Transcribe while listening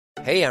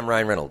Hey, I'm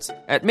Ryan Reynolds.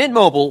 At Mint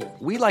Mobile,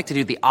 we like to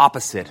do the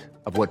opposite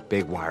of what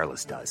Big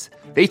Wireless does.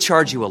 They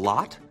charge you a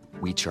lot,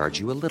 we charge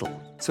you a little.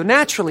 So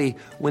naturally,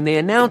 when they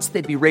announced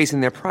they'd be raising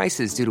their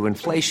prices due to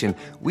inflation,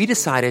 we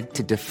decided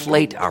to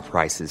deflate our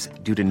prices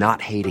due to not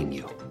hating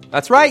you.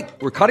 That's right.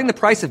 We're cutting the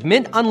price of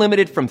Mint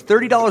Unlimited from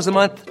 $30 a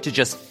month to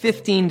just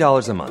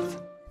 $15 a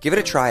month. Give it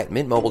a try at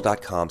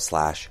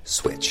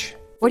mintmobile.com/switch.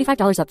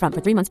 $45 up front for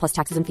 3 months plus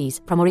taxes and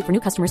fees. Promo rate for new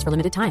customers for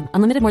limited time.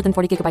 Unlimited more than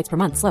 40 gigabytes per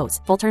month. Slows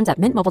full terms at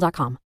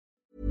mintmobile.com.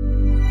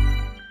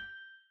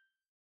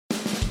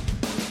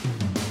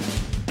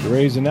 The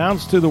Rays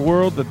announced to the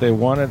world that they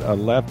wanted a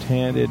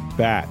left-handed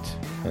bat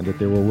and that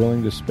they were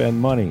willing to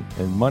spend money.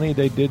 And money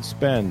they did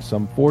spend,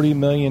 some $40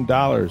 million.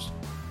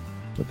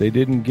 But they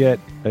didn't get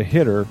a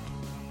hitter.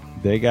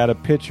 They got a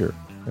pitcher.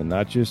 And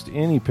not just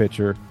any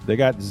pitcher. They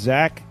got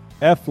Zach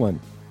Eflin,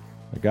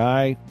 a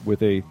guy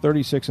with a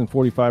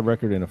 36-45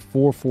 record and a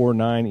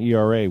 4.49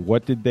 ERA.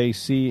 What did they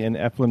see in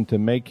Eflin to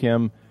make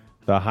him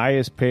the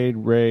highest-paid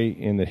Ray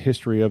in the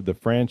history of the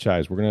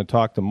franchise? We're going to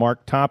talk to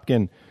Mark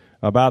Topkin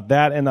about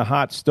that and the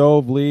Hot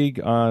Stove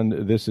League on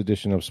this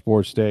edition of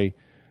Sports Day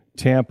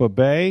Tampa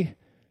Bay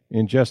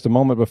in just a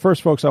moment. But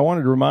first, folks, I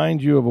wanted to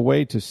remind you of a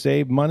way to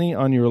save money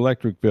on your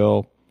electric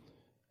bill,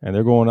 and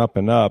they're going up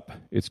and up.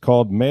 It's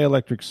called May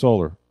Electric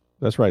Solar.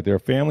 That's right. They're a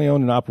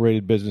family-owned and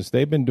operated business.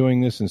 They've been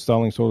doing this,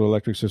 installing solar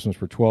electric systems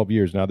for 12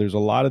 years. Now, there's a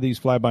lot of these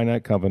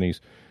fly-by-night companies,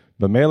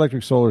 but May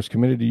Electric Solar is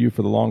committed to you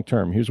for the long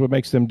term. Here's what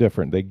makes them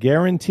different. They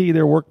guarantee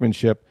their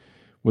workmanship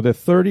with a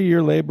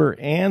 30-year labor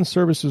and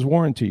services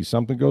warranty.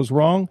 Something goes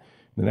wrong,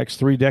 the next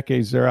 3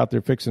 decades they're out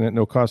there fixing it,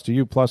 no cost to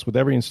you. Plus, with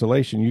every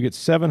installation, you get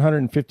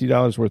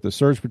 $750 worth of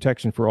surge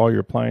protection for all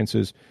your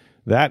appliances.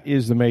 That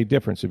is the May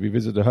difference. If you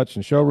visit the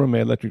Hudson showroom,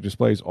 May Electric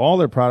displays all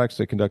their products.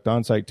 They conduct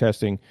on-site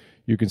testing.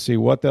 You can see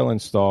what they'll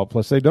install.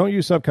 Plus, they don't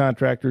use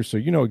subcontractors, so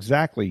you know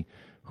exactly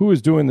who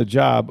is doing the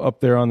job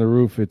up there on the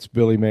roof. It's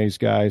Billy Mays,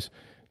 guys.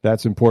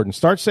 That's important.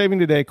 Start saving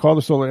today. Call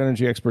the solar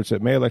energy experts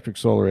at May Electric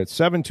Solar at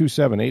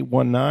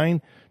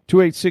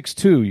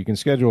 727-819-2862. You can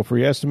schedule a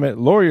free estimate,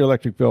 lower your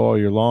electric bill all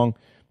year long,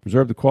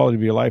 preserve the quality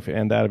of your life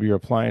and that of your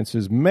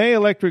appliances. May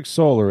Electric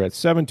Solar at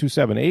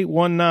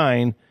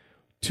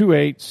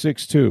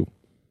 727-819-2862. All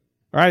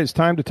right, it's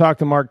time to talk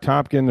to Mark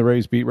Topkin, the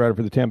Rays beat writer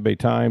for the Tampa Bay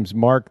Times.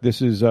 Mark,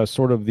 this is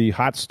sort of the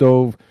hot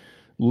stove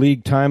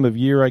league time of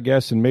year, I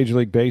guess, in Major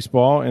League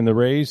Baseball. And the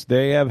Rays,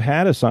 they have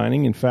had a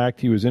signing. In fact,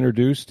 he was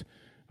introduced,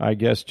 I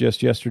guess,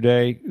 just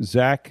yesterday.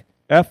 Zach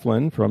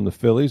Eflin from the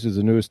Phillies is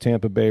the newest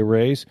Tampa Bay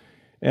Rays.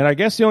 And I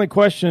guess the only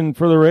question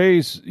for the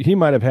Rays he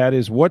might have had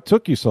is, what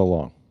took you so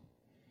long?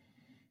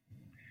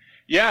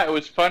 Yeah, it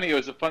was funny. It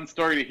was a fun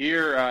story to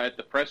hear at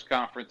the press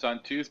conference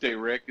on Tuesday,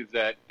 Rick, is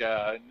that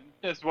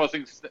this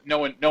wasn't, no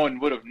one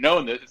would have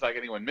known this. It's like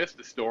anyone missed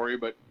the story,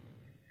 but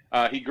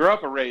he grew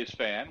up a Rays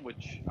fan,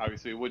 which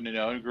obviously he wouldn't have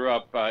known. He grew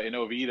up in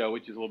Oviedo,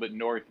 which is a little bit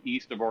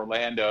northeast of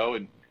Orlando,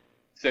 and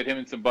said him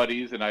and some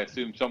buddies, and I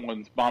assume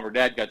someone's mom or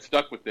dad got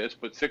stuck with this,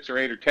 but 6 or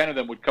 8 or 10 of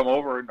them would come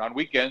over on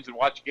weekends and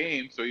watch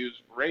games, so he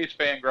was a Rays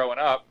fan growing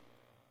up.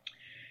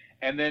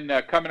 And then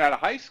coming out of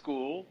high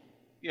school,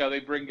 you know,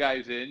 they bring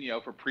guys in, you know,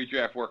 for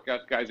pre-draft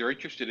workouts guys are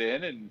interested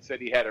in, and said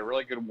he had a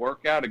really good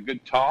workout, a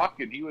good talk,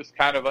 and he was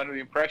kind of under the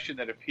impression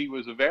that if he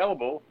was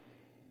available,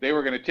 they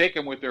were going to take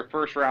him with their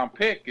first-round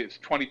pick. It's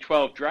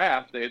 2012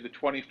 draft. They had the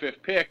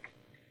 25th pick.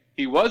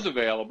 He was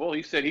available.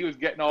 He said he was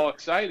getting all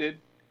excited.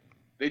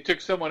 They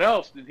took someone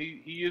else, and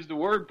he used the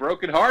word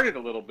brokenhearted a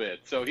little bit.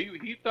 So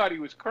he thought he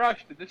was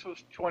crushed, and this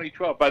was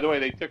 2012. By the way,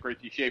 they took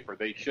Richie Schaefer.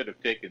 They should have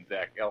taken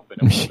Zach Eflin.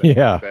 It was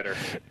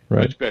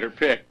much better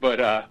pick.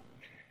 But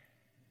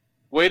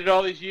waited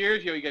all these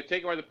years. You know, he got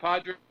taken by the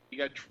Padres. He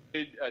got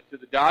traded to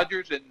the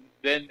Dodgers, and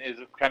then as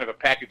a kind of a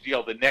package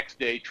deal, the next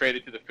day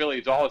traded to the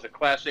Phillies, all as a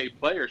Class A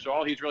player. So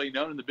all he's really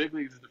known in the big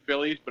leagues is the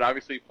Phillies, but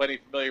obviously plenty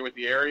familiar with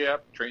the area.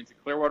 Trains in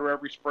Clearwater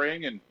every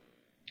spring, and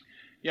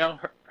you know,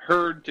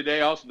 heard today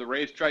also the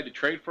Rays tried to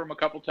trade for him a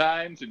couple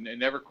times and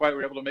never quite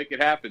were able to make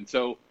it happen.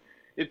 So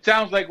it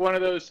sounds like one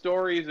of those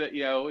stories that,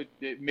 you know,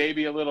 it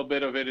maybe a little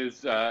bit of it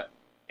is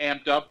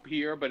amped up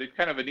here, but it's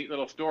kind of a neat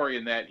little story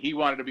in that he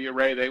wanted to be a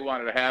Ray, they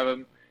wanted to have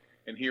him,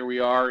 and here we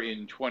are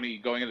in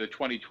going into the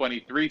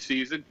 2023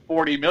 season,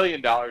 $40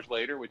 million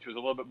later, which was a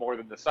little bit more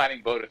than the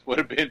signing bonus would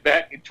have been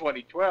back in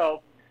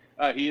 2012.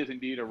 He is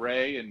indeed a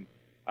Ray, and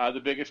the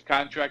biggest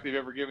contract they've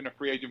ever given a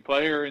free agent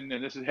player, and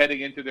this is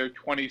heading into their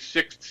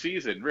 26th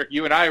season. Rick,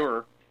 you and I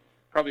were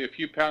probably a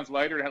few pounds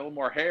lighter and had a little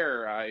more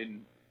hair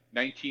in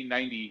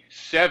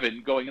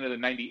 1997 going into the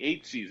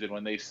 98 season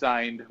when they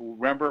signed,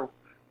 remember,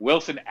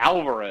 Wilson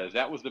Alvarez.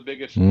 That was the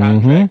biggest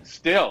contract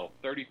still,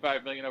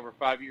 $35 million over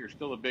 5 years,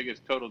 still the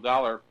biggest total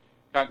dollar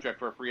contract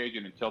for a free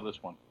agent until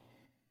this one.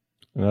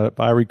 If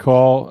I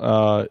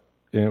recall,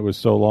 and it was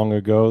so long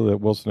ago that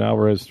Wilson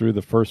Alvarez threw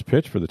the first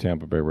pitch for the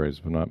Tampa Bay Rays,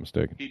 if I'm not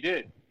mistaken. He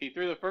did. He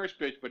threw the first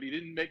pitch, but he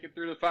didn't make it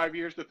through the 5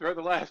 years to throw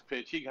the last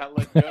pitch. He got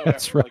let go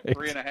after like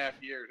 3.5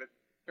 years. It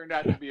turned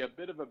out to be a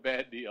bit of a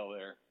bad deal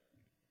there.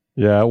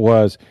 Yeah, it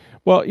was.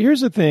 Well,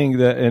 here's the thing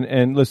that,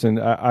 and listen,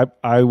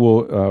 I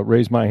will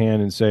raise my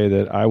hand and say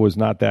that I was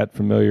not that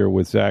familiar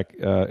with Zach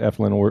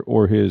Eflin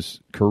or his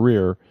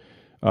career.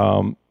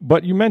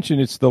 But you mentioned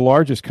it's the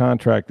largest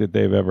contract that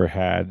they've ever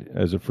had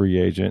as a free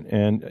agent.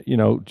 And,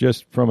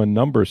 just from a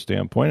number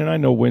standpoint, and I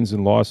know wins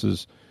and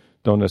losses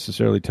don't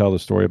necessarily tell the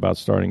story about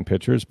starting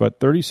pitchers, but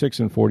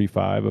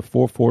 36-45, a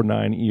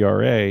 4.49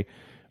 ERA.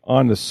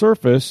 On the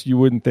surface, you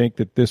wouldn't think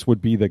that this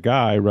would be the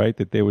guy, right,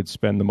 that they would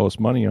spend the most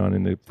money on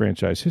in the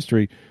franchise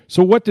history.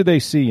 So what do they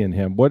see in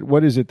him?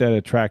 What is it that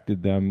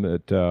attracted them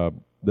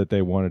that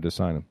they wanted to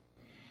sign him?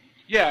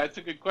 Yeah, it's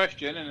a good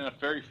question and a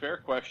very fair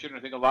question. I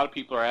think a lot of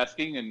people are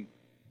asking, and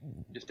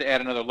just to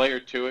add another layer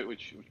to it,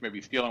 which may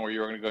be stealing where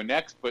you were going to go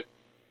next, but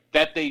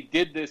that they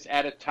did this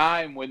at a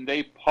time when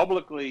they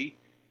publicly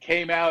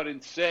came out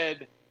and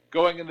said,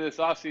 going into this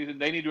offseason,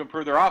 they need to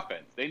improve their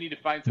offense. They need to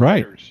find some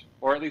hitters,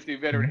 or at least a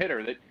veteran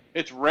hitter. That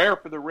it's rare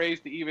for the Rays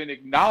to even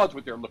acknowledge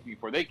what they're looking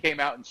for. They came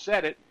out and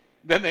said it,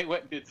 then they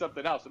went and did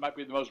something else. It might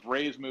be the most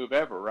Rays move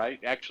ever, right?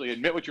 Actually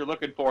admit what you're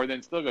looking for and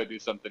then still go do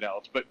something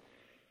else. But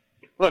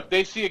look,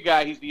 they see a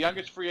guy. He's the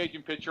youngest free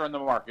agent pitcher on the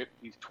market.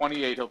 He's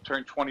 28. He'll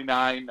turn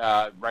 29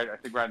 right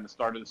in the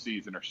start of the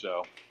season or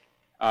so.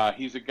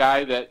 He's a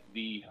guy that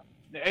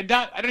I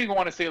don't even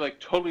want to say like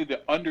totally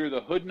the under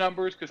the hood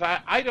numbers, because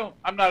I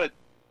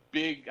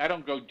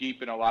don't go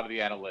deep in a lot of the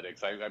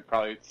analytics. I'm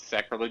probably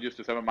sacrilegious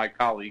to some of my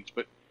colleagues,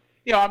 but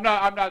I'm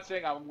not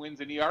saying I'm wins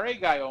and ERA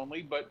guy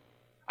only, but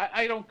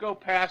I don't go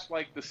past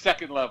like the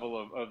second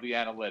level of the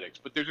analytics.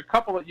 But there's a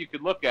couple that you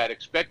could look at.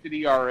 Expected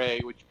ERA,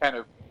 which kind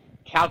of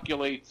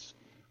calculates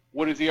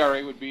what his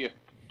ERA would be if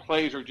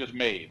plays are just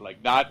made,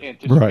 like not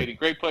anticipating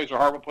great plays or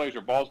horrible plays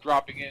or balls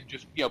dropping in,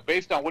 just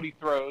based on what he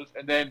throws.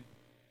 And then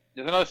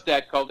there's another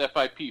stat called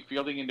FIP,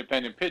 fielding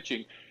independent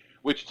pitching,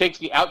 which takes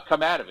the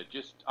outcome out of it,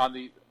 just on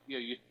the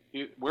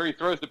where he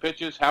throws the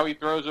pitches, how he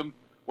throws them,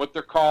 what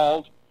they're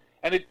called,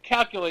 and it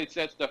calculates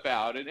that stuff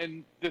out.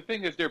 And the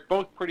thing is, they're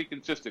both pretty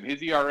consistent.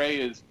 His ERA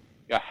is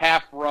a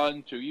half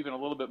run to even a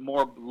little bit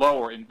more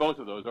lower in both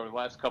of those over the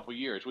last couple of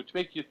years, which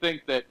makes you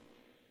think that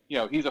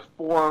he's a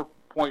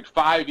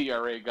 4.5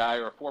 ERA guy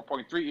or a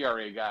 4.3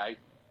 ERA guy.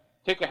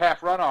 Take a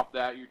half run off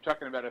that, you're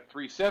talking about a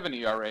 3.7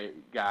 ERA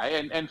guy,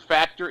 and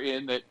factor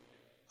in that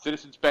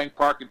Citizens Bank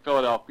Park in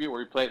Philadelphia, where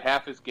he played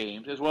half his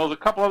games, as well as a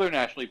couple other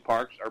National League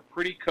parks, are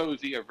pretty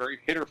cozy, are very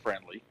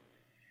hitter-friendly.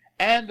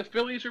 And the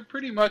Phillies are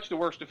pretty much the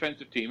worst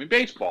defensive team in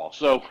baseball.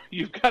 So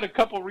you've got a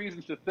couple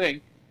reasons to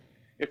think,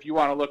 if you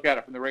want to look at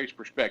it from the Rays'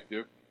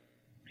 perspective,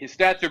 his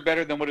stats are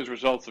better than what his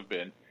results have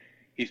been.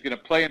 He's going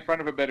to play in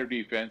front of a better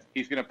defense.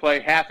 He's going to play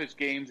half his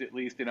games, at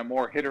least, in a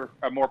more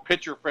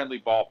pitcher-friendly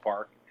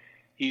ballpark.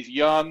 He's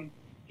young.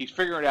 He's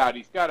figuring it out.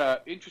 He's got an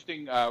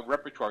interesting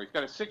repertoire. He's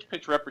got a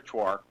 6-pitch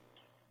repertoire.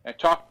 I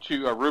talked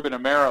to Ruben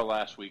Amaro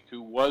last week,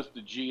 who was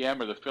the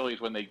GM of the Phillies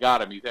when they got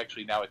him. He's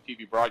actually now a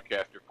TV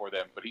broadcaster for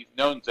them, but he's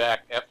known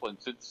Zach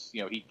Eflin since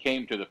he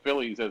came to the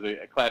Phillies as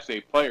a Class A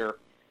player,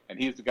 and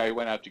he's the guy who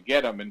went out to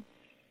get him. And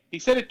he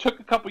said it took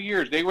a couple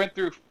years. They went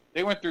through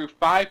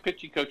 5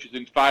 pitching coaches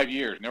in 5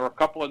 years, and there were a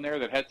couple in there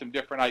that had some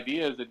different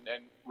ideas. And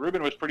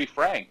Ruben was pretty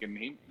frank, and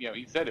he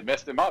said it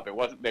messed him up.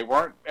 They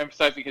weren't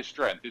emphasizing his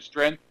strength. His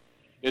strength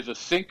is a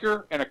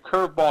sinker and a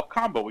curveball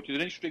combo, which is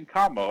an interesting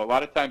combo. A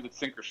lot of times it's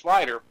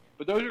sinker-slider,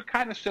 but those are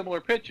kind of similar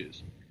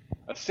pitches.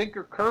 A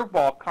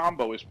sinker-curveball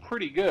combo is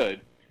pretty good.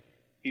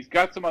 He's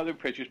got some other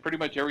pitches, pretty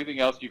much everything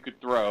else you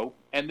could throw,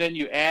 and then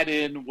you add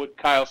in what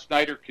Kyle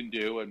Snyder can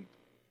do, and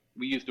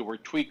we used the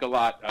word tweak a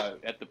lot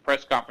at the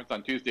press conference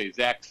on Tuesday.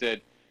 Zach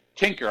said,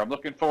 tinker. I'm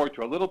looking forward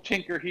to a little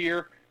tinker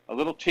here, a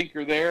little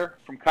tinker there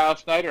from Kyle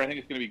Snyder. I think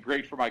it's going to be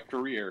great for my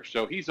career.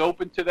 So he's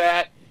open to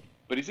that.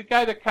 But he's a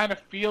guy that kind of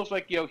feels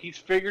like, he's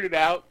figured it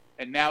out,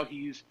 and now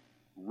he's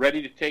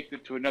ready to take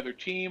it to another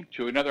team,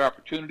 to another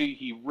opportunity.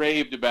 He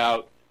raved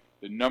about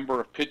the number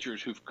of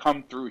pitchers who've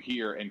come through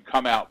here and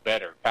come out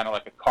better, kind of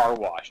like a car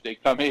wash. They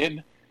come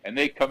in, and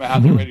they come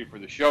out, they're ready for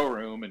the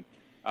showroom. And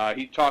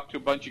he talked to a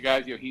bunch of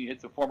guys. He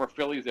hits the former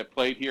Phillies that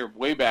played here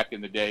way back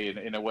in the day,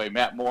 in a way,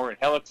 Matt Moore and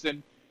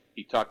Hellickson.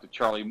 He talked to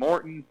Charlie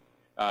Morton.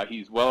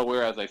 He's well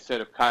aware, as I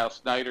said, of Kyle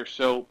Snyder.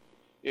 So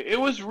it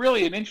was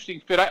really an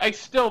interesting fit. I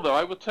still, though,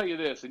 I will tell you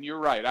this, and you're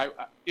right.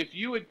 If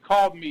you had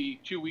called me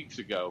 2 weeks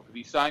ago, because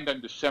he signed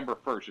on December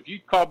 1st, if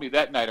you'd called me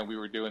that night and we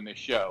were doing this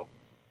show,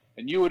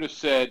 and you would have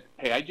said,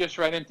 hey, I just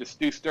ran into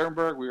Stu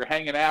Sternberg. We were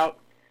hanging out.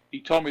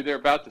 He told me they're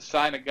about to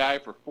sign a guy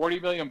for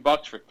 $40 million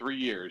for 3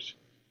 years.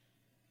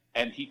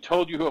 And he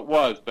told you who it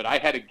was, but I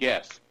had a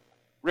guess.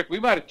 Rick,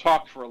 we might have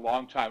talked for a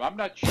long time. I'm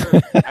not sure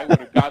I would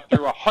have got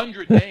through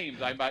 100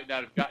 names. I might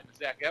not have gotten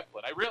Zach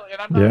Eflin.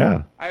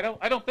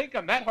 I don't think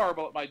I'm that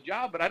horrible at my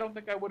job, but I don't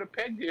think I would have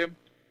pegged him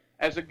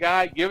as a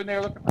guy, given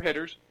they're looking for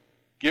hitters,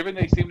 given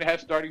they seem to have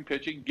starting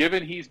pitching,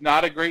 given he's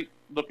not a great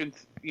looking,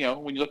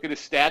 when you look at his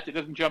stats, it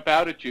doesn't jump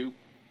out at you.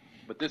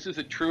 But this is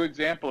a true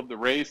example of the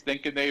Rays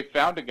thinking they've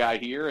found a guy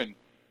here and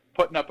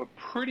putting up a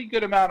pretty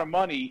good amount of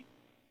money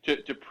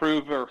to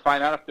prove or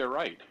find out if they're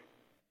right.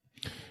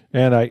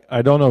 And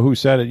I don't know who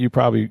said it. You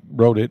probably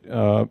wrote it.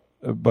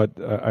 But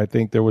I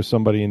think there was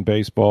somebody in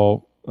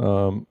baseball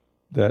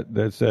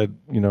that said,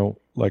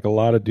 like a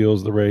lot of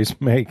deals the Rays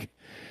make,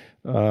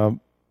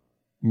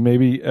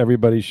 maybe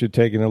everybody should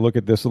take a look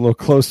at this a little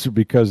closer,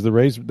 because the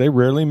Rays, they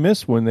rarely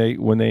miss when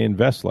they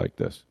invest like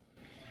this.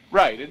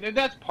 Right, and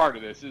that's part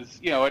of this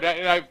is, and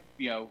I've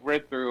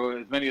read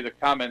through as many of the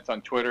comments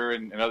on Twitter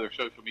and other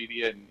social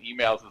media and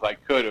emails as I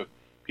could of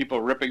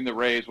people ripping the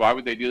Rays. Why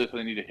would they do this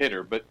when they need a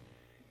hitter? But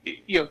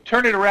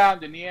turn it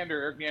around. And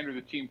Eric Neander,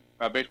 the team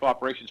baseball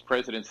operations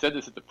president, said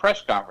this at the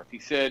press conference. He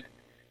said,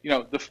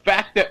 the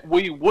fact that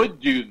we would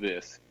do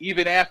this,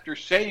 even after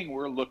saying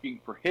we're looking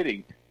for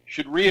hitting,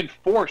 should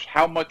reinforce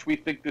how much we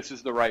think this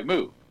is the right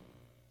move.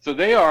 So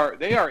they are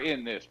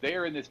in this. They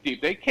are in this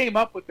deep. They came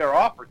up with their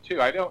offer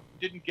too. I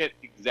didn't get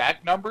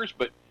exact numbers,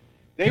 but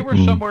they were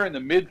somewhere in the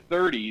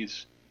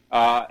mid-30s,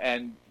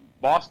 and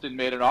Boston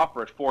made an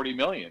offer at $40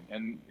 million,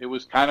 and it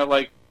was kind of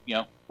like,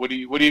 what are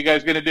you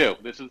guys going to do?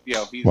 This is,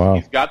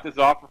 he's got this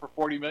offer for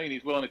 $40 million.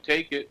 He's willing to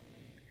take it,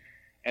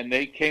 and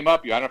they came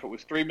up. I don't know if it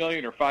was $3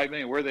 million or $5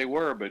 million where they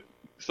were, but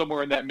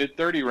somewhere in that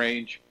mid-30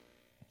 range.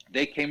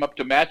 They came up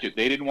to match it.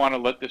 They didn't want to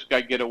let this guy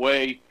get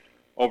away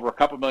over a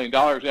couple $1 million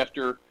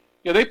after,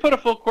 they put a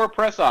full court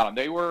press on him.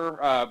 They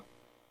were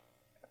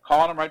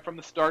calling him right from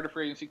the start of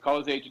free agency. Call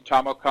his agent,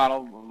 Tom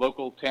O'Connell,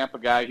 local Tampa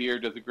guy here,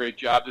 does a great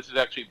job. This is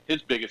actually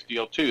his biggest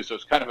deal too, so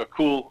it's kind of a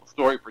cool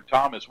story for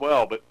Tom as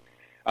well. But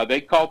they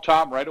called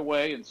Tom right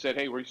away and said,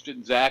 hey, we're interested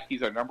in Zach.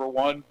 He's our number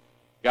one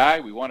guy.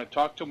 We want to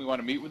talk to him. We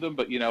want to meet with him,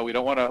 but, we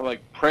don't want to,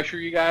 pressure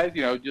you guys.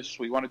 Just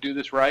we want to do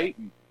this right.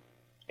 And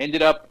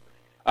ended up,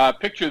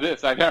 picture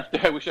this.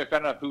 I wish I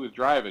found out who was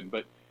driving,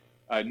 but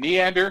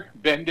Neander,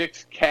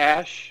 Bendix,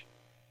 Cash,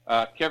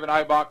 Kevin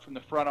Eibach from the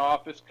front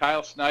office,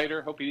 Kyle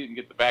Snyder, hope he didn't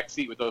get the back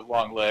seat with those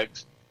long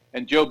legs,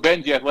 and Joe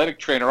Benji, athletic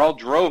trainer, all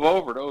drove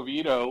over to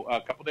Oviedo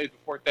a couple days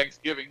before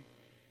Thanksgiving.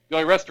 The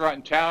only restaurant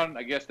in town,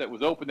 I guess, that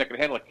was open that could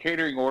handle a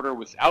catering order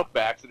was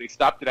Outback, so they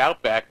stopped at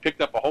Outback, picked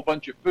up a whole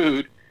bunch of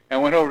food,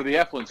 and went over to the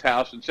Eflin's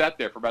house and sat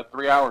there for about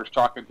 3 hours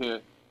talking to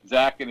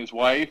Zach and his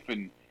wife,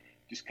 and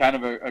just kind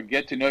of a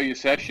get-to-know-you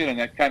session, and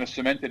that kind of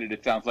cemented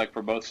it sounds like,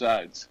 for both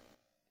sides.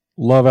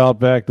 Love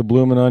Outback, the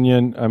Bloomin'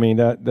 Onion. I mean,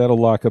 that'll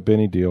lock up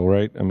any deal,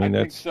 right? I mean,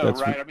 that's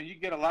right. I mean, you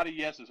get a lot of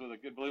yeses with a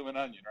good Bloomin'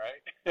 Onion,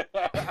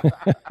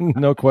 right?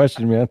 No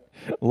question, man.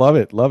 Love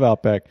it. Love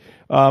Outback.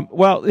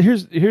 Well,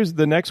 here's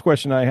the next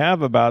question I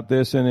have about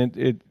this, and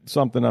it's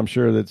something I'm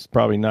sure that's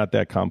probably not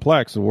that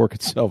complex. It'll work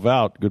itself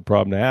out. Good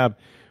problem to have.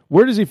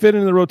 Where does he fit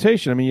into the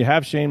rotation? I mean, you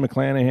have Shane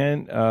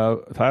McClanahan,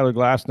 Tyler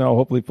Glasnow,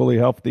 hopefully fully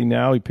healthy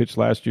now. He pitched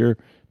last year,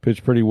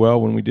 pitched pretty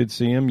well when we did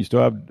see him. You still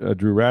have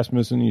Drew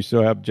Rasmussen. You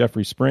still have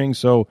Jeffrey Springs.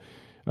 So,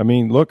 I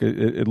mean, look,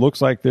 it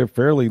looks like they're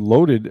fairly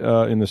loaded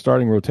in the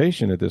starting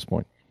rotation at this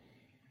point.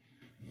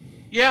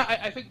 Yeah,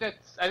 I think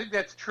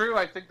that's true.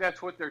 I think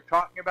that's what they're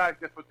talking about. I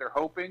think that's what they're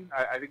hoping.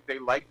 I think they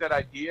like that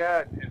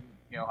idea. And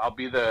I'll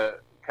be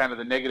the kind of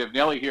the negative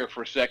Nelly here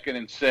for a second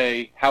and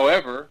say,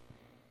 however,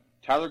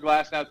 Tyler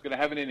Glasnow is going to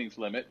have an innings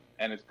limit,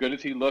 and as good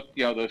as he looked,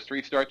 those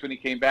 3 starts when he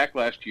came back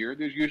last year,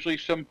 there's usually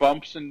some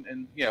bumps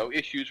and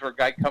issues for a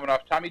guy coming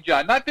off Tommy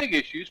John. Not big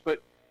issues,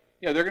 but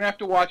they're going to have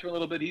to watch him a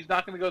little bit. He's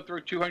not going to go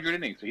through 200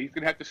 innings, so he's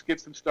going to have to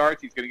skip some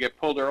starts. He's going to get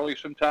pulled early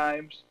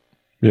sometimes.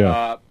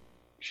 Yeah.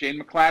 Shane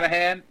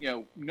McClanahan,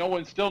 no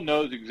one still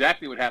knows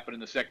exactly what happened in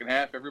the second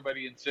half.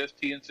 Everybody insists,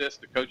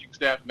 the coaching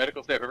staff,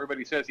 medical staff,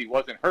 everybody says he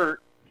wasn't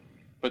hurt.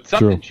 But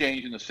something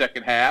changed in the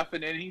second half,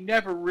 and he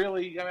never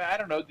really, I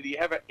don't know, did he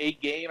have a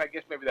game? I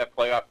guess maybe that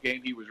playoff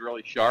game he was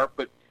really sharp,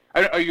 but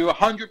are you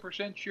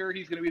 100% sure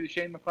he's going to be the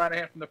Shane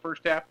McClanahan from the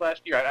first half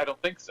last year? I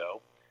don't think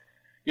so.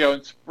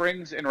 And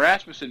Springs and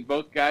Rasmussen,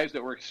 both guys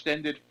that were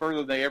extended further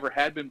than they ever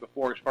had been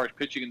before as far as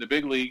pitching in the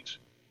big leagues.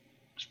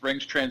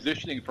 Springs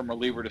transitioning from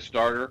reliever to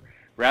starter.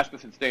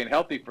 Rasmussen staying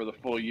healthy for the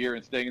full year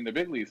and staying in the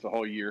big leagues the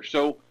whole year.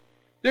 So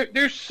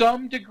there's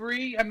some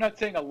degree, I'm not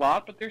saying a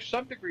lot, but there's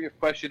some degree of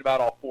question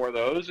about all 4 of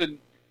those. And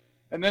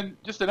then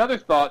just another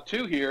thought,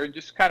 too, here, and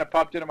just kind of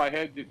popped into my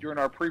head during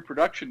our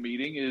pre-production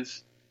meeting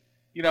is,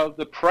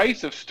 the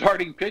price of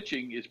starting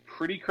pitching is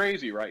pretty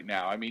crazy right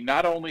now. I mean,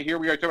 not only here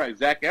we are talking about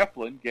Zach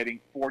Eflin getting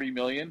 $40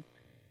 million.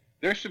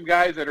 There's some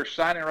guys that are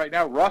signing right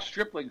now. Ross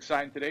Stripling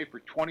signed today for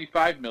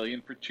 $25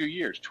 million for 2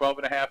 years,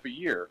 $12.5 a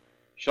year.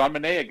 Sean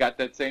Manaea got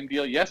that same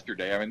deal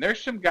yesterday. I mean,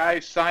 there's some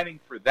guys signing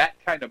for that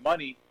kind of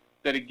money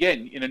that,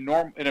 again,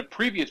 in a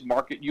previous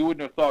market, you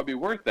wouldn't have thought would be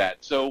worth that.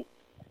 So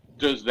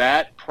does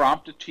that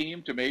prompt a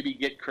team to maybe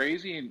get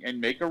crazy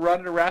and make a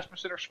run at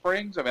Rasmussen or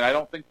Springs? I mean, I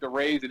don't think the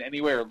Rays in any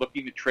way are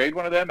looking to trade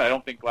one of them. I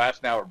don't think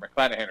Glasnow or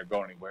McClanahan are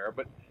going anywhere.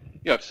 But,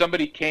 if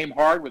somebody came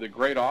hard with a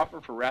great offer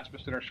for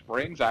Rasmussen or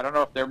Springs, I don't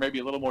know if they're maybe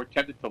a little more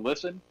tempted to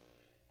listen,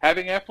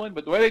 having Eflin.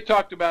 But the way they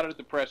talked about it at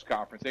the press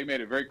conference, they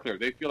made it very clear.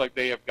 They feel like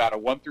they have got a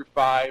 1 through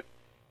 5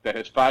 that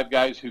has 5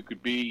 guys who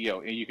could be,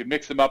 and you can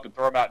mix them up and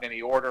throw them out in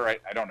any order. I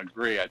don't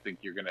agree. I think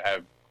you're going to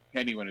have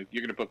anyone,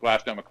 you're going to put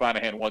Glasnow,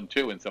 McClanahan 1,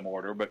 2 in some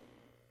order, but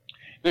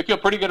they feel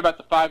pretty good about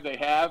the 5 they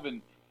have.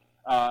 And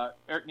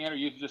Eric Neander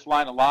uses this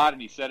line a lot,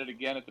 and he said it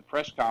again at the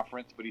press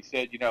conference, but he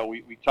said,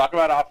 we talk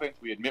about offense,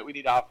 we admit we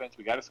need offense,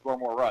 we got to score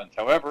more runs.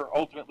 However,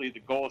 ultimately the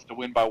goal is to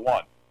win by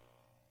 1.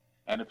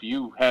 And if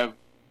you have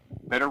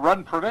better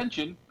run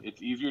prevention,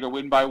 it's easier to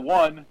win by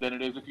 1 than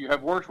it is if you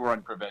have worse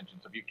run prevention.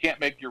 So if you can't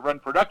make your run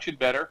production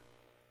better,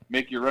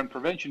 make your run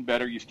prevention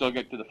better, you still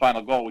get to the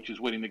final goal, which is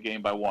winning the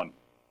game by 1.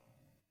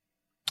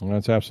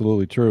 That's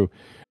absolutely true.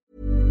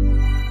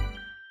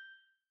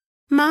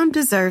 Mom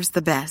deserves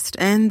the best,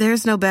 and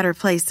there's no better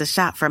place to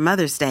shop for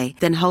Mother's Day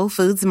than Whole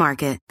Foods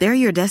Market. They're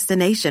your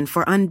destination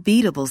for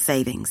unbeatable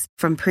savings,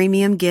 from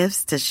premium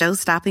gifts to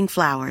show-stopping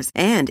flowers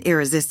and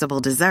irresistible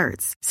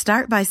desserts.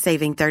 Start by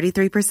saving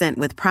 33%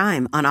 with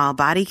Prime on all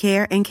body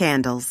care and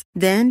candles.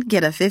 Then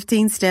get a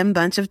 15-stem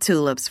bunch of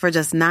tulips for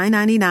just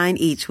 $9.99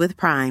 each with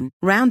Prime.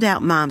 Round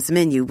out Mom's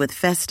menu with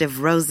festive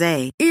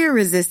rosé,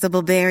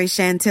 irresistible berry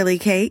chantilly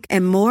cake,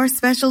 and more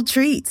special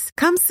treats.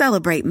 Come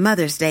celebrate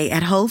Mother's Day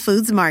at Whole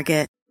Foods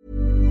Market.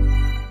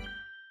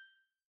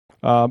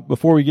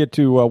 Before we get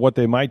to what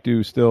they might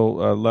do, still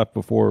left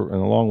before,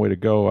 and a long way to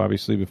go,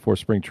 obviously, before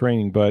spring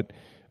training, but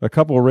a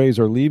couple of Rays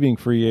are leaving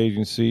free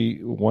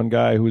agency. One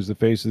guy who was the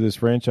face of this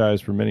franchise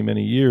for many,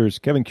 many years,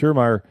 Kevin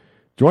Kiermaier,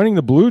 joining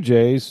the Blue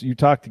Jays. You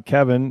talked to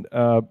Kevin,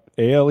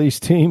 AL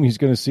East team. He's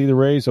going to see the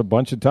Rays a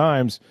bunch of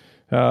times.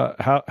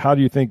 How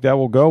do you think that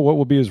will go? What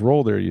will be his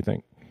role there, you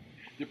think?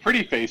 The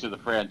pretty face of the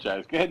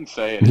franchise. Go ahead and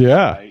say it.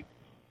 Yeah. Right?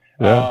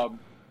 Yeah.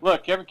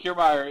 Look, Kevin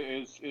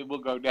Kiermaier will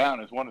go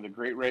down as one of the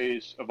great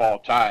Rays of all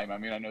time. I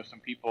mean, I know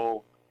some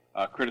people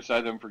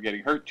criticize him for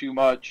getting hurt too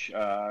much,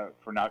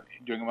 for not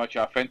doing much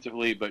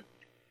offensively, but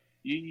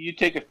you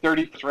take a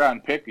 30th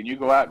round pick and you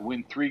go out and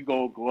win 3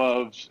 Gold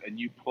Gloves, and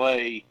you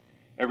play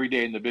every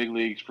day in the big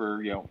leagues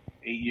for 8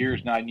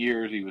 years, 9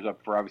 years. He was up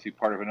for obviously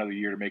part of another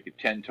year to make it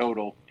 10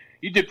 total.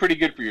 You did pretty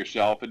good for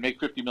yourself and make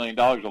 $50 million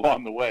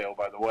along the way. Oh,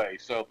 by the way,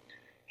 so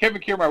Kevin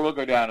Kiermaier will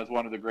go down as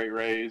one of the great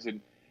Rays, and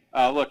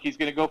look, he's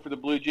going to go for the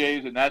Blue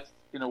Jays, and that's,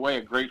 in a way,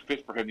 a great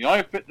fit for him. The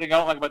only thing I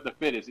don't like about the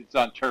fit is it's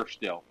on turf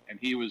still, and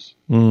he was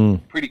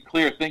pretty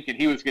clear thinking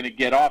he was going to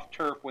get off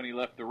turf when he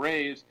left the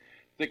Rays,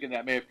 thinking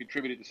that may have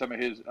contributed to some of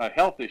his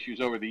health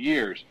issues over the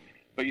years.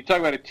 But you talk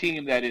about a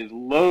team that is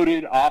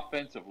loaded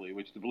offensively,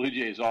 which the Blue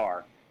Jays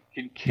are,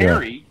 can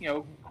carry,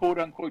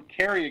 quote-unquote,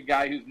 carry a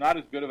guy who's not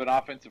as good of an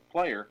offensive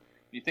player.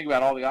 You think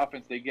about all the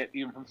offense they get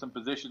even from some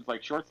positions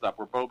like shortstop,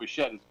 where Bo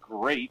Bichette is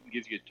great and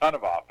gives you a ton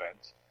of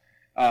offense.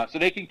 So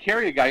they can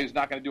carry a guy who's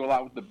not going to do a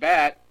lot with the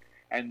bat,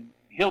 and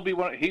he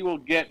will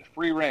get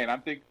free reign. I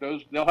think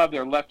they'll have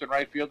their left and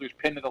right fielders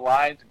pinned to the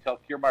lines and tell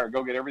Kiermaier,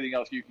 go get everything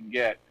else you can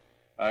get.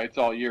 It's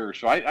all yours.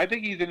 So I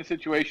think he's in a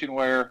situation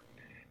where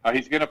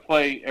he's going to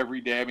play every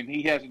day. I mean,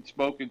 he hasn't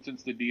spoken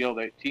since the deal.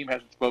 The team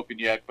hasn't spoken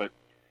yet, but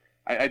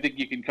I think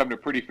you can come to a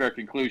pretty fair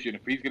conclusion.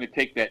 If he's going to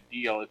take that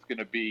deal, it's going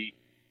to be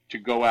to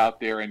go out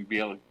there and be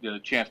able to get a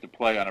chance to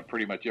play on a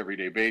pretty much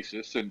everyday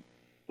basis. And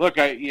look,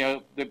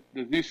 the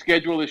new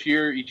schedule this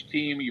year, each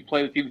team, you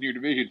play the teams in your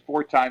division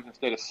 4 times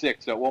instead of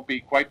 6, so it won't be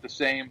quite the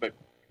same, but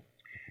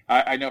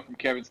I know from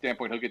Kevin's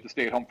standpoint, he'll get to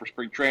stay at home for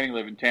spring training,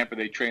 live in Tampa,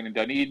 they train in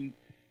Dunedin.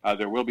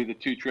 There will be the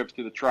 2 trips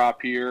to the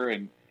Trop here,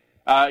 and,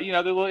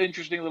 the little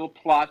interesting little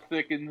plot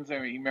thickens. I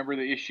mean, you remember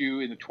the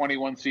issue in the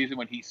 21 season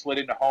when he slid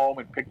into home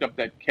and picked up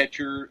that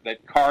card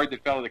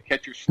that fell to the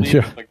catcher's sleeve,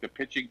 Yeah. like the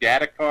pitching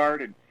data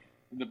card, and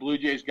the Blue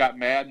Jays got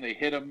mad and they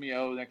hit him,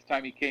 the next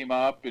time he came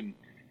up, and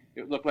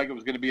it looked like it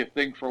was going to be a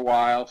thing for a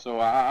while. So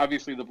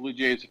obviously the Blue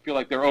Jays feel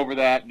like they're over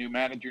that. New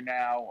manager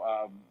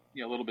now,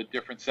 a little bit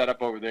different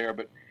setup over there.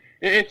 But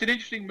it's an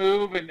interesting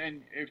move, and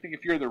I think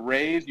if you're the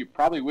Rays, you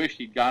probably wish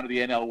he'd gone to the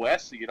NL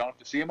West so you don't have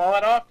to see him all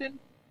that often,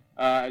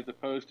 as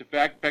opposed to in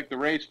fact, the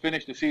Rays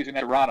finished the season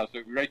at Toronto, so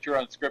write your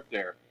own script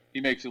there. He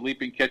makes a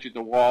leaping catch at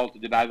the wall to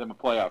deny them a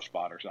playoff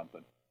spot or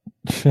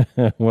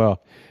something.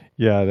 Well,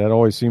 yeah, that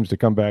always seems to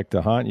come back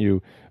to haunt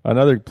you.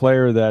 Another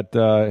player that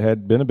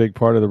had been a big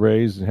part of the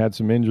Rays and had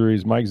some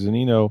injuries, Mike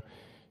Zunino,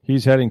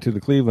 he's heading to the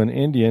Cleveland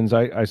Indians.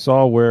 I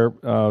saw where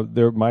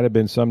there might have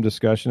been some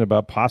discussion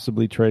about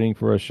possibly trading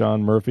for a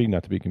Sean Murphy,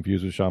 not to be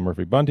confused with Sean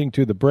Murphy Bunting,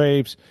 to the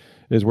Braves,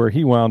 is where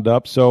he wound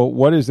up. So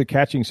what is the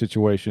catching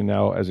situation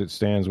now as it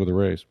stands with the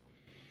Rays?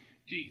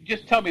 Gee,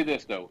 just tell me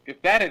this, though.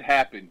 If that had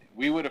happened,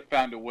 we would have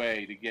found a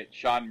way to get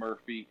Sean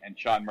Murphy and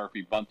Sean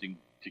Murphy Bunting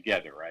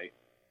together, right?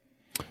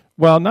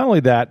 Well, not only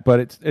that,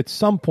 but at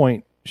some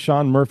point,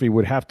 Sean Murphy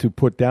would have to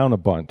put down a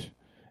bunt,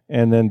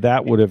 and then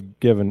that would have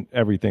given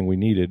everything we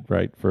needed,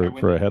 right, for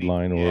a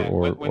headline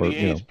when the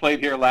A's played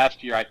here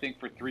last year, I think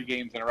for 3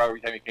 games in a row,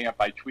 every time he came up,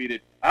 I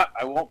tweeted,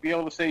 I won't be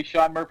able to say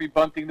Sean Murphy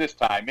Bunting this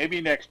time.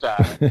 Maybe next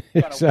time.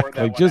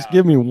 Exactly. Just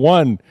give me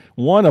one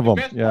of them.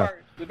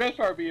 The best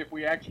part would be if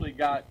we actually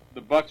got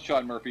the Bucks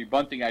Sean Murphy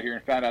Bunting out here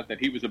and found out that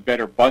he was a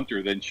better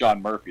bunter than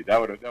Sean Murphy. That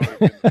would have been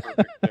the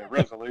perfect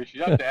resolution.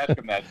 You have to ask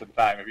him that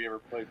sometime if you ever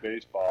played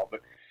baseball.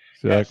 But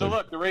exactly. Yeah, so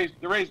look, the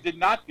Rays did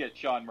not get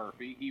Sean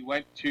Murphy. He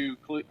went to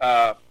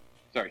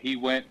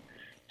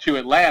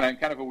Atlanta, in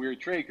kind of a weird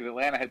trade because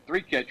Atlanta had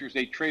 3 catchers.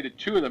 They traded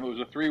 2 of them. It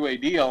was a 3-way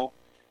deal.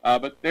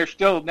 But they're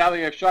still, now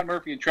they have Sean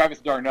Murphy and Travis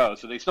d'Arnaud,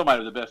 so they still might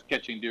have the best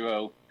catching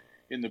duo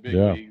in the big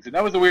leagues. And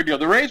that was a weird deal.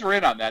 The Rays were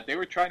in on that. They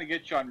were trying to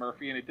get Sean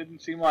Murphy, and it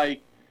didn't seem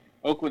like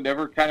Oakland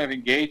ever kind of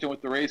engaged in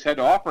what the Rays had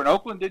to offer. And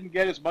Oakland didn't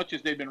get as much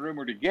as they've been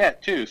rumored to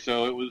get, too.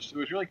 So it was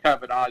really kind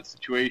of an odd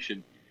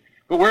situation.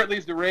 But where it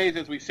leaves the Rays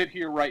as we sit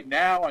here right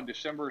now on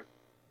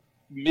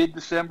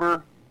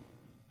mid-December,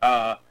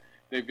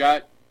 they've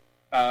got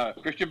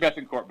Christian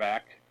Bethancourt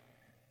back.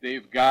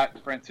 They've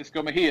got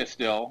Francisco Mejia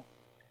still.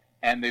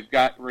 And they've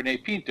got Rene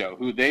Pinto,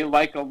 who they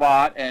like a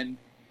lot. And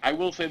I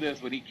will say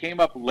this, when he came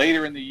up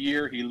later in the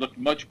year, he looked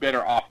much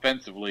better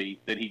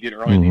offensively than he did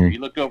early in the year. He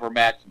looked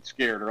overmatched and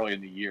scared early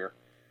in the year.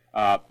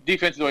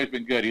 Defense has always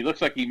been good. He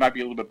looks like he might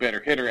be a little bit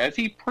better hitter, as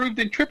he proved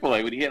in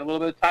AAA when he had a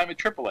little bit of time in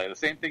AAA. The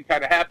same thing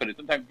kind of happened. And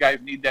sometimes guys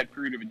need that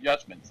period of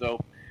adjustment.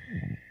 So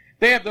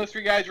they have those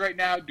three guys right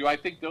now. Do I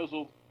think those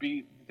will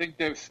be – I think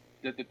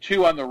that the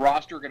two on the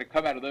roster are going to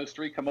come out of those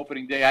three come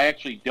opening day? I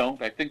actually don't.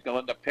 I think they'll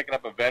end up picking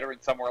up a veteran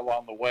somewhere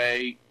along the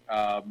way,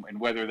 and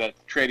whether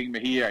that's trading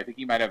Mejia, I think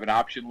he might have an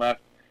option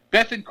left.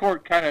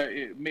 Bethancourt kind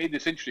of made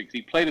this interesting because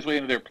he played his way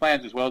into their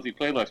plans as well as he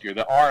played last year.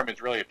 The arm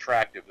is really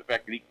attractive, the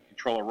fact that he can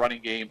control a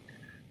running game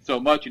so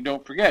much. And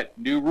don't forget,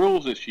 new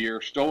rules this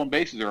year, stolen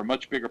bases are a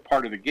much bigger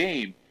part of the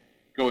game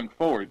going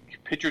forward.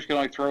 Pitchers can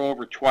only throw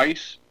over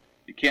twice.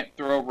 You can't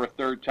throw over a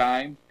third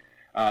time.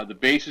 The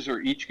bases are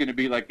each going to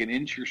be like an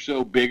inch or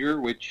so bigger,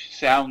 which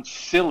sounds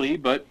silly,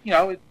 but, you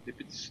know, if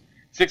it's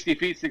 60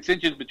 feet, 6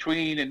 inches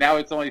between, and now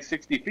it's only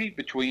 60 feet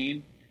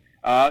between,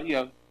 you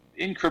know,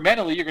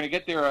 incrementally you're going to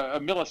get there a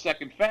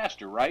millisecond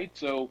faster, right?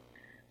 So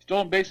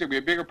stolen bases will be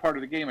a bigger part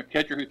of the game. A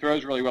catcher who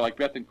throws really well like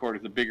Bethancourt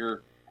is a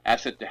bigger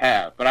asset to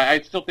have. But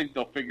I still think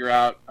they'll figure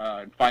out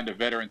and find a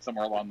veteran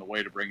somewhere along the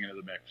way to bring into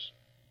the mix.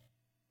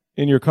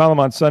 In your column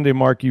on Sunday,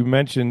 Mark, you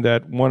mentioned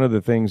that one of the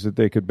things that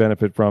they could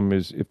benefit from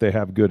is if they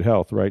have good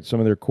health, right? Some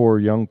of their core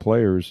young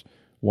players,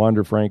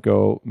 Wander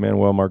Franco,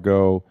 Manuel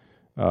Margot,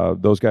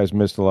 those guys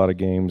missed a lot of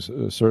games.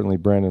 Certainly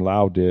Brandon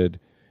Lau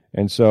did.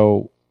 And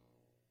so,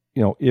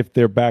 you know, if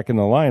they're back in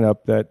the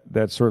lineup,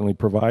 that certainly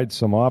provides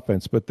some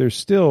offense. But they're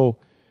still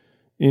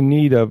in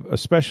need of,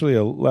 especially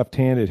a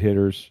left-handed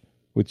hitters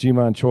with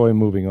Ji-Man Choi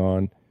moving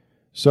on.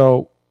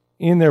 So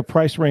in their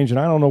price range, and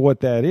I don't know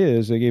what that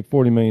is, they gave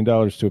 $40 million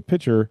to a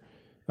pitcher.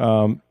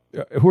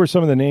 Who are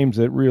some of the names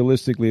that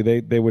realistically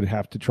they would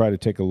have to try to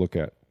take a look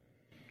at?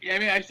 Yeah, I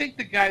mean, I think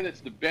the guy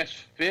that's the best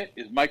fit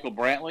is Michael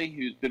Brantley,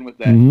 who's been with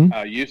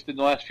that Houston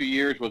the last few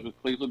years, was with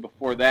Cleveland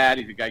before that.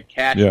 He's a guy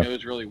Cash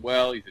knows really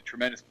well. He's a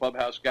tremendous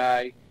clubhouse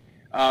guy.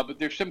 But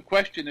there's some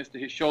question as to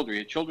his shoulder. He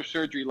had shoulder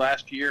surgery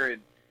last year,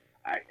 and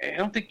I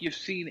don't think you've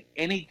seen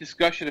any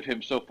discussion of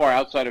him so far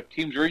outside of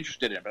teams are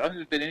interested in him. I don't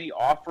think there's been any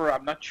offer.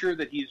 I'm not sure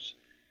that he's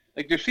 –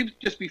 like there seems to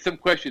just be some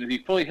question. Is he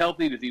fully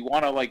healthy? Does he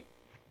want to, like,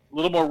 a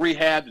little more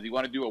rehab? Does he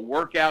want to do a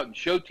workout and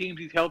show teams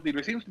he's healthy?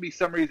 There seems to be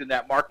some reason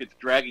that market's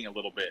dragging a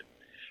little bit.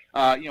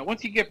 You know,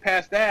 once you get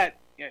past that,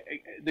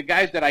 the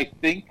guys that I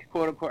think,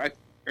 quote-unquote,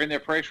 are in their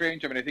price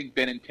range, I mean, I think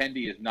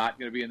Benintendi is not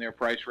going to be in their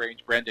price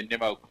range. Brandon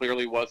Nimmo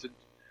clearly wasn't.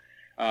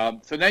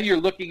 So then you're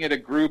looking at a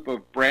group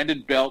of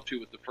Brandon Belt, who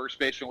was the first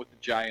baseman with the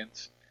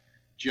Giants,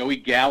 Joey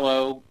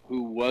Gallo,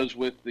 who was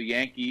with the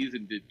Yankees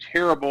and did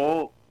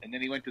terrible, and then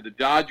he went to the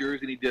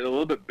Dodgers and he did a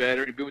little bit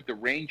better. He'd been with the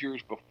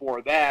Rangers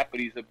before that, but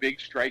he's a big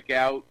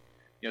strikeout,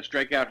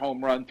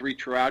 home run, 3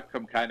 true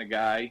outcome kind of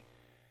guy.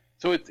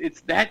 So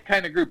it's that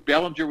kind of group.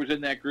 Bellinger was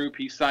in that group.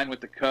 He signed with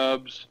the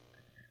Cubs.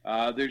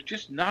 There's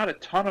just not a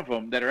ton of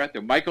them that are out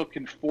there. Michael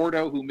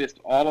Conforto, who missed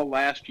all of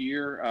last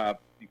year,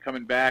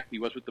 coming back. He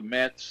was with the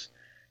Mets,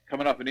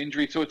 coming off an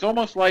injury. So it's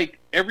almost like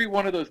every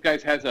one of those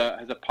guys has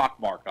a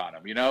pockmark on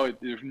him. You know,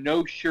 there's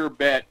no sure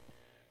bet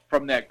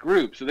from that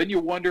group. So then you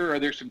wonder, are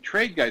there some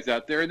trade guys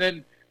out there? And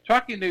then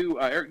talking to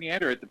Eric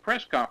Neander at the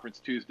press conference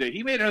Tuesday,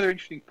 he made another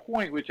interesting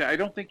point, which I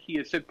don't think he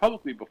has said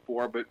publicly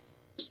before, but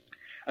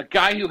a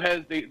guy who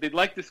has, they'd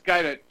like this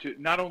guy to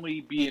not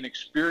only be an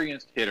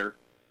experienced hitter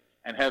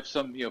and have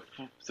some,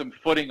 some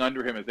footing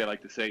under him, as they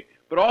like to say,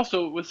 but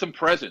also with some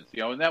presence,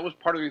 and that was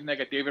part of the reason they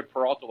got David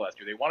Peralta last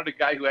year. They wanted a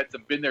guy who had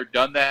some been there,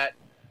 done that,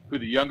 who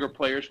the younger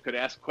players could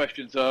ask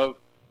questions of,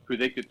 who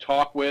they could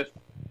talk with,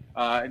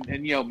 and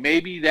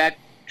maybe that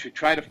to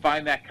try to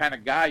find that kind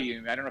of guy.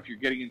 I don't know if you're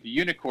getting into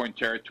unicorn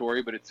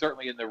territory, but it's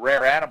certainly in the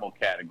rare animal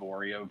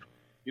category of,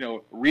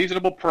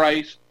 reasonable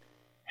price,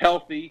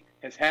 healthy,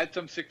 has had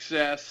some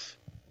success,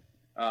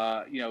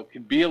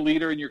 can be a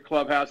leader in your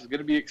clubhouse, is going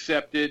to be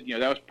accepted.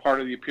 That was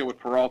part of the appeal with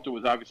Peralta,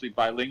 was obviously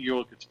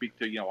bilingual, could speak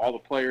to, all the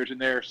players in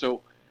there.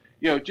 So,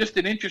 just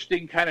an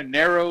interesting kind of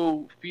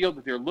narrow field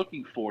that they're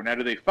looking for. Now,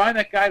 do they find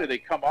that guy? Do they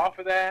come off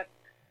of that?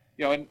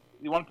 And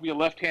you want him to be a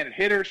left-handed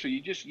hitter, so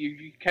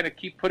you kind of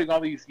keep putting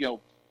all these,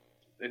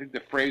 I think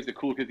the phrase the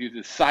cool kids use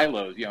is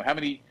silos. How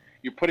many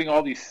you're putting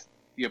all these,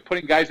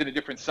 putting guys into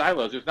different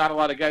silos. There's not a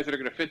lot of guys that are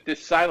going to fit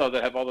this silo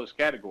that have all those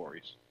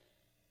categories.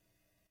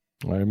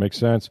 All right, makes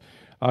sense.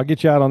 I'll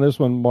get you out on this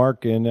one,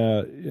 Mark, and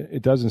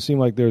it doesn't seem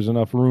like there's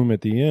enough room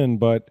at the end,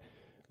 but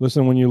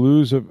listen, when you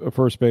lose a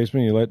first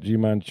baseman, you let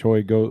Ji-Man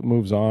Choi go,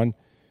 moves on,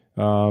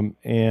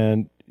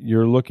 and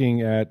you're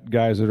looking at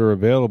guys that are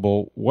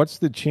available, what's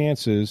the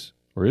chances,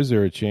 or is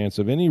there a chance,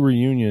 of any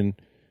reunion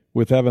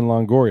with Evan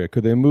Longoria?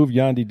 Could they move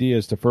Yandy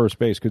Diaz to first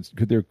base?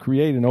 Could they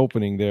create an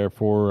opening there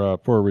for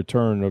a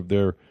return of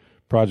their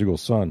prodigal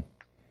son?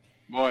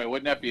 Boy,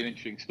 wouldn't that be an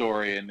interesting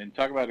story? And then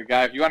talk about a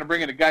guy, if you want to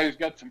bring in a guy who's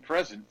got some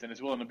presence and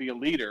is willing to be a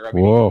leader. I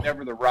mean, he's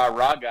never the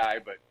rah-rah guy,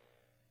 but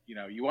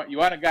you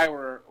want a guy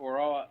where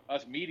all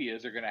us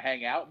medias are going to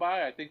hang out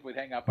by. I think we'd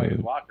hang out by his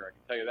locker. I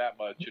can tell you that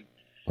much.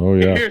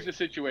 And here's the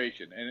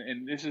situation,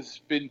 and this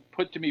has been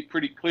put to me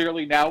pretty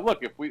clearly. Now,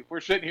 look, if we're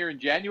sitting here in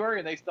January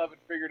and they still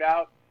haven't figured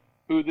out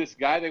who this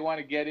guy they want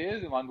to get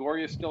is, and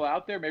Longoria's still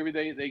out there, maybe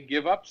they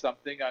give up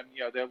something on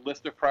their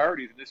list of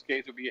priorities. In this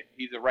case, would be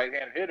he's a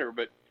right-handed hitter,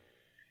 but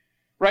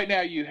right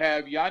now you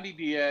have Yandy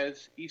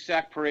Diaz,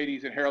 Isaac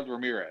Paredes, and Harold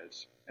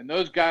Ramirez. And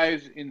those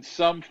guys in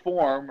some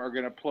form are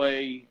going to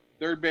play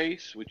third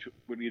base, which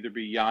would either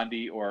be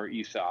Yandy or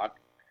Isaac,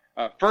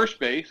 first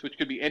base, which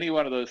could be any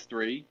one of those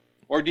three,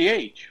 or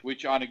DH,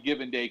 which on a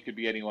given day could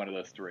be any one of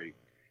those three.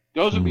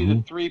 Those would be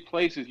the three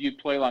places you'd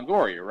play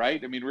Longoria,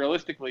 right? I mean,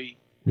 realistically,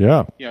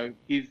 he's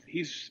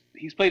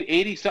played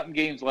 80-something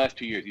games the last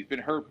 2 years. He's been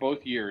hurt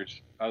both the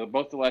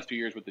last 2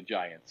 years with the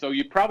Giants. So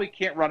you probably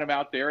can't run him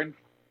out there and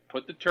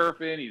put the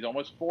turf in. He's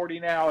almost 40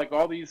 now, like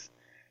all these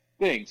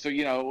things. So,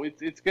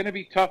 it's going to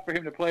be tough for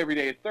him to play every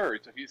day at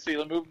third. So if you say,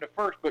 let's move him to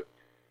first, but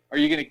are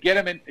you going to get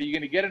him in? Are you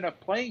going to get enough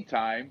playing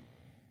time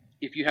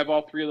if you have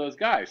all three of those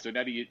guys? So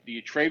now do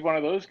you trade one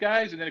of those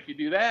guys? And then if you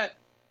do that,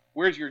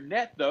 where's your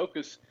net, though?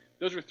 Because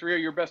those are three of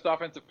your best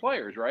offensive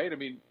players, right? I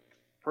mean,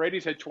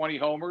 Paredes had 20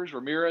 homers.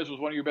 Ramirez was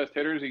one of your best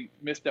hitters. He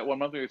missed that 1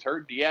 month when he was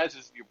hurt. Diaz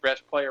is your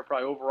best player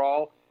probably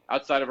overall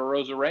outside of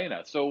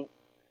Arozarena. So,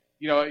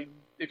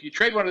 if you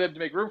trade one of them to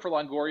make room for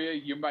Longoria,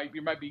 you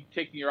might be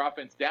taking your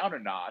offense down a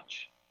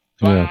notch.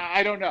 So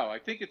I don't know. I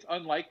think it's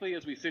unlikely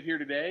as we sit here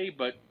today,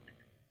 but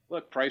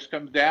look, price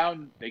comes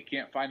down. They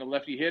can't find a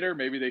lefty hitter.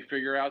 Maybe they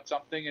figure out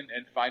something and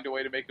find a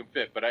way to make them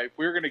fit. But if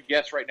we were going to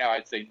guess right now,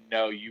 I'd say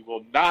no, you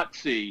will not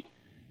see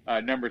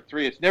number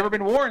 3. It's never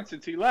been worn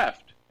since he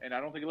left, and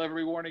I don't think it'll ever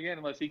be worn again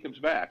unless he comes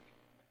back.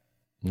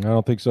 I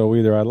don't think so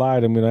either. I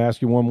lied. I'm going to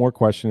ask you one more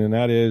question, and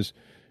that is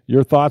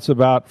your thoughts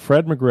about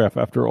Fred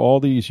McGriff after all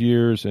these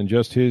years and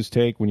just his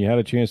take when you had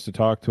a chance to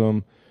talk to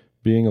him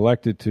being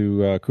elected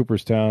to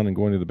Cooperstown and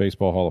going to the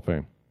Baseball Hall of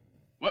Fame.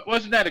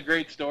 Wasn't that a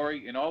great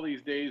story in all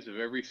these days of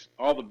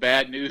all the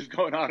bad news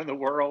going on in the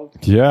world?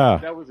 Yeah.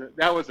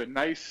 That was a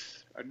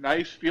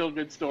nice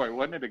feel-good story,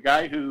 wasn't it? A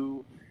guy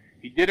who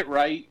he did it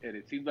right, and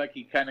it seemed like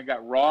he kind of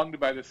got wronged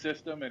by the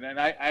system. And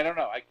I don't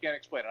know. I can't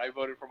explain it. I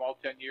voted for him all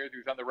 10 years. He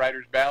was on the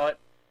writer's ballot.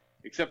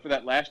 Except for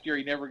that last year,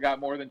 he never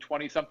got more than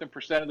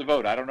 20-something% of the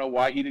vote. I don't know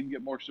why he didn't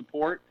get more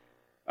support.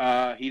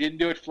 He didn't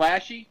do it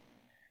flashy,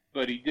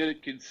 but he did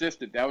it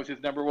consistent. That was his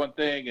number one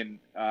thing,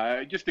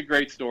 and just a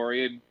great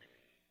story. And,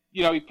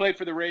 he played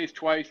for the Rays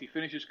twice. He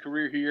finished his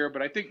career here,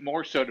 but I think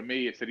more so to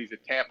me is that he's a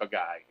Tampa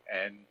guy.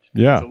 And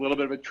it's a little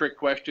bit of a trick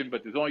question,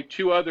 but there's only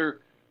 2 other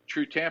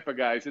true Tampa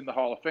guys in the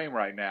Hall of Fame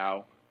right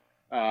now.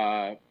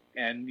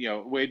 And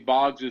Wade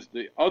Boggs is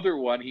the other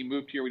one. He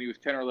moved here when he was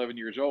 10 or 11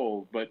 years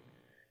old, but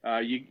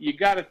you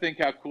got to think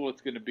how cool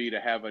it's going to be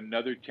to have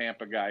another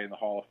Tampa guy in the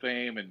Hall of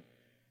Fame. And,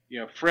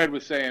 Fred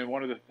was saying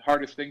one of the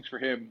hardest things for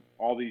him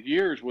all these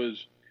years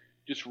was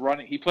just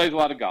running. He plays a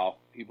lot of golf.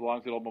 He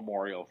belongs at Old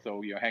Memorial,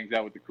 so, hangs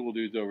out with the cool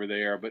dudes over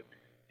there. But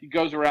he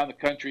goes around the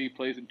country, he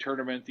plays in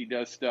tournaments, he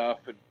does stuff.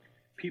 And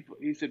people,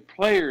 he said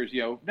players,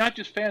 not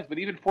just fans, but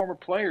even former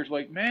players,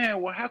 like,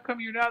 man, well, how come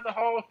you're not in the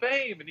Hall of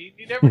Fame? And he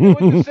never knew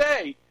what to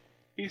say.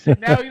 He said,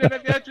 now you don't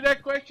have to answer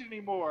that question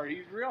anymore.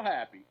 He's real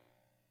happy.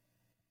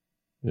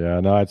 Yeah,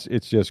 no,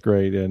 it's just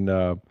great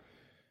and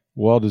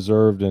well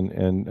deserved, and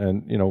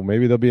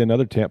maybe there'll be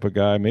another Tampa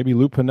guy, maybe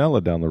Lou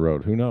Piniella down the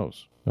road. Who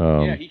knows?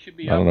 He should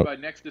be up by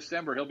next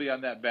December. He'll be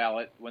on that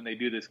ballot when they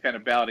do this kind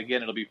of ballot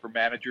again. It'll be for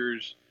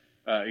managers,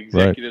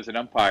 executives, and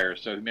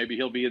umpires. So maybe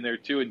he'll be in there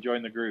too and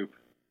join the group.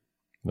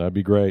 That'd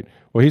be great.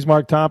 Well, he's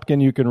Mark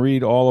Tompkin. You can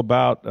read all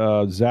about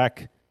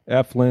Zach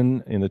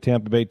Eflin in the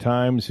Tampa Bay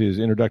Times. His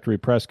introductory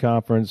press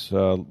conference.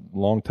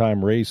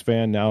 Longtime Rays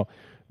fan, now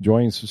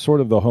joins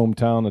sort of the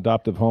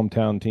adoptive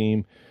hometown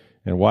team,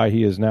 and why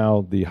he is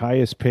now the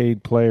highest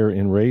paid player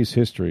in Rays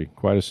history.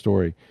 Quite a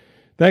story.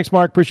 Thanks,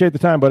 Mark. Appreciate the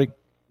time, buddy.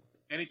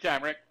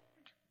 Anytime, Rick.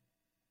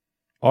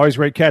 Always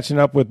great catching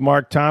up with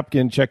Mark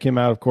Tompkin. Check him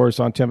out, of course,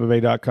 on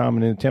TampaBay.com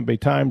and in the Tampa Bay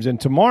Times. And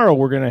tomorrow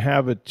we're going to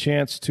have a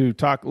chance to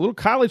talk a little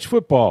college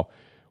football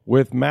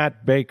with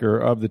Matt Baker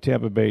of the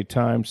Tampa Bay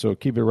Times. So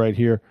keep it right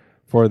here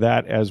for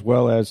that, as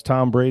well as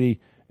Tom Brady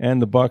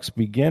and the Bucs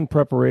begin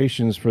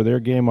preparations for their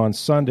game on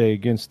Sunday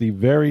against the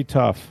very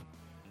tough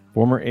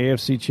former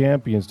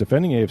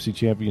defending AFC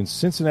champions,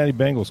 Cincinnati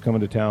Bengals,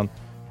 coming to town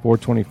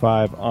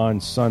 4:25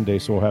 on Sunday.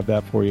 So we'll have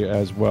that for you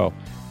as well.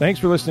 Thanks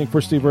for listening. For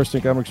Steve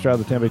Versnick, I'm Rick Stroud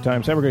of the Tampa Bay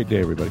Times. Have a great day,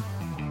 everybody.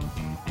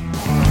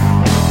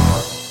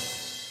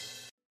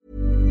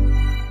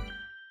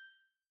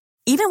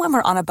 Even when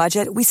we're on a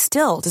budget, we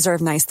still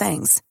deserve nice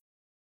things.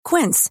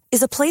 Quince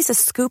is a place to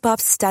scoop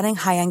up stunning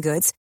high-end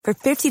goods for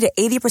 50 to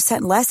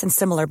 80% less than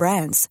similar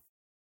brands.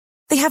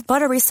 They have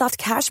buttery soft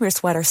cashmere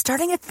sweaters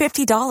starting at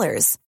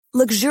 $50,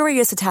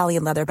 luxurious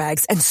Italian leather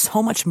bags, and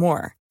so much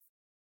more.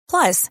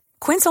 Plus,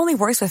 Quince only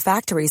works with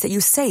factories that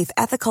use safe,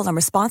 ethical, and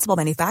responsible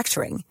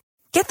manufacturing.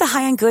 Get the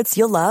high-end goods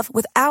you'll love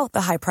without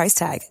the high price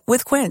tag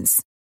with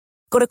Quince.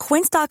 Go to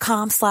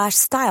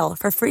quince.com/style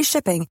for free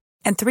shipping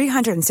and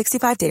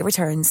 365-day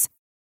returns.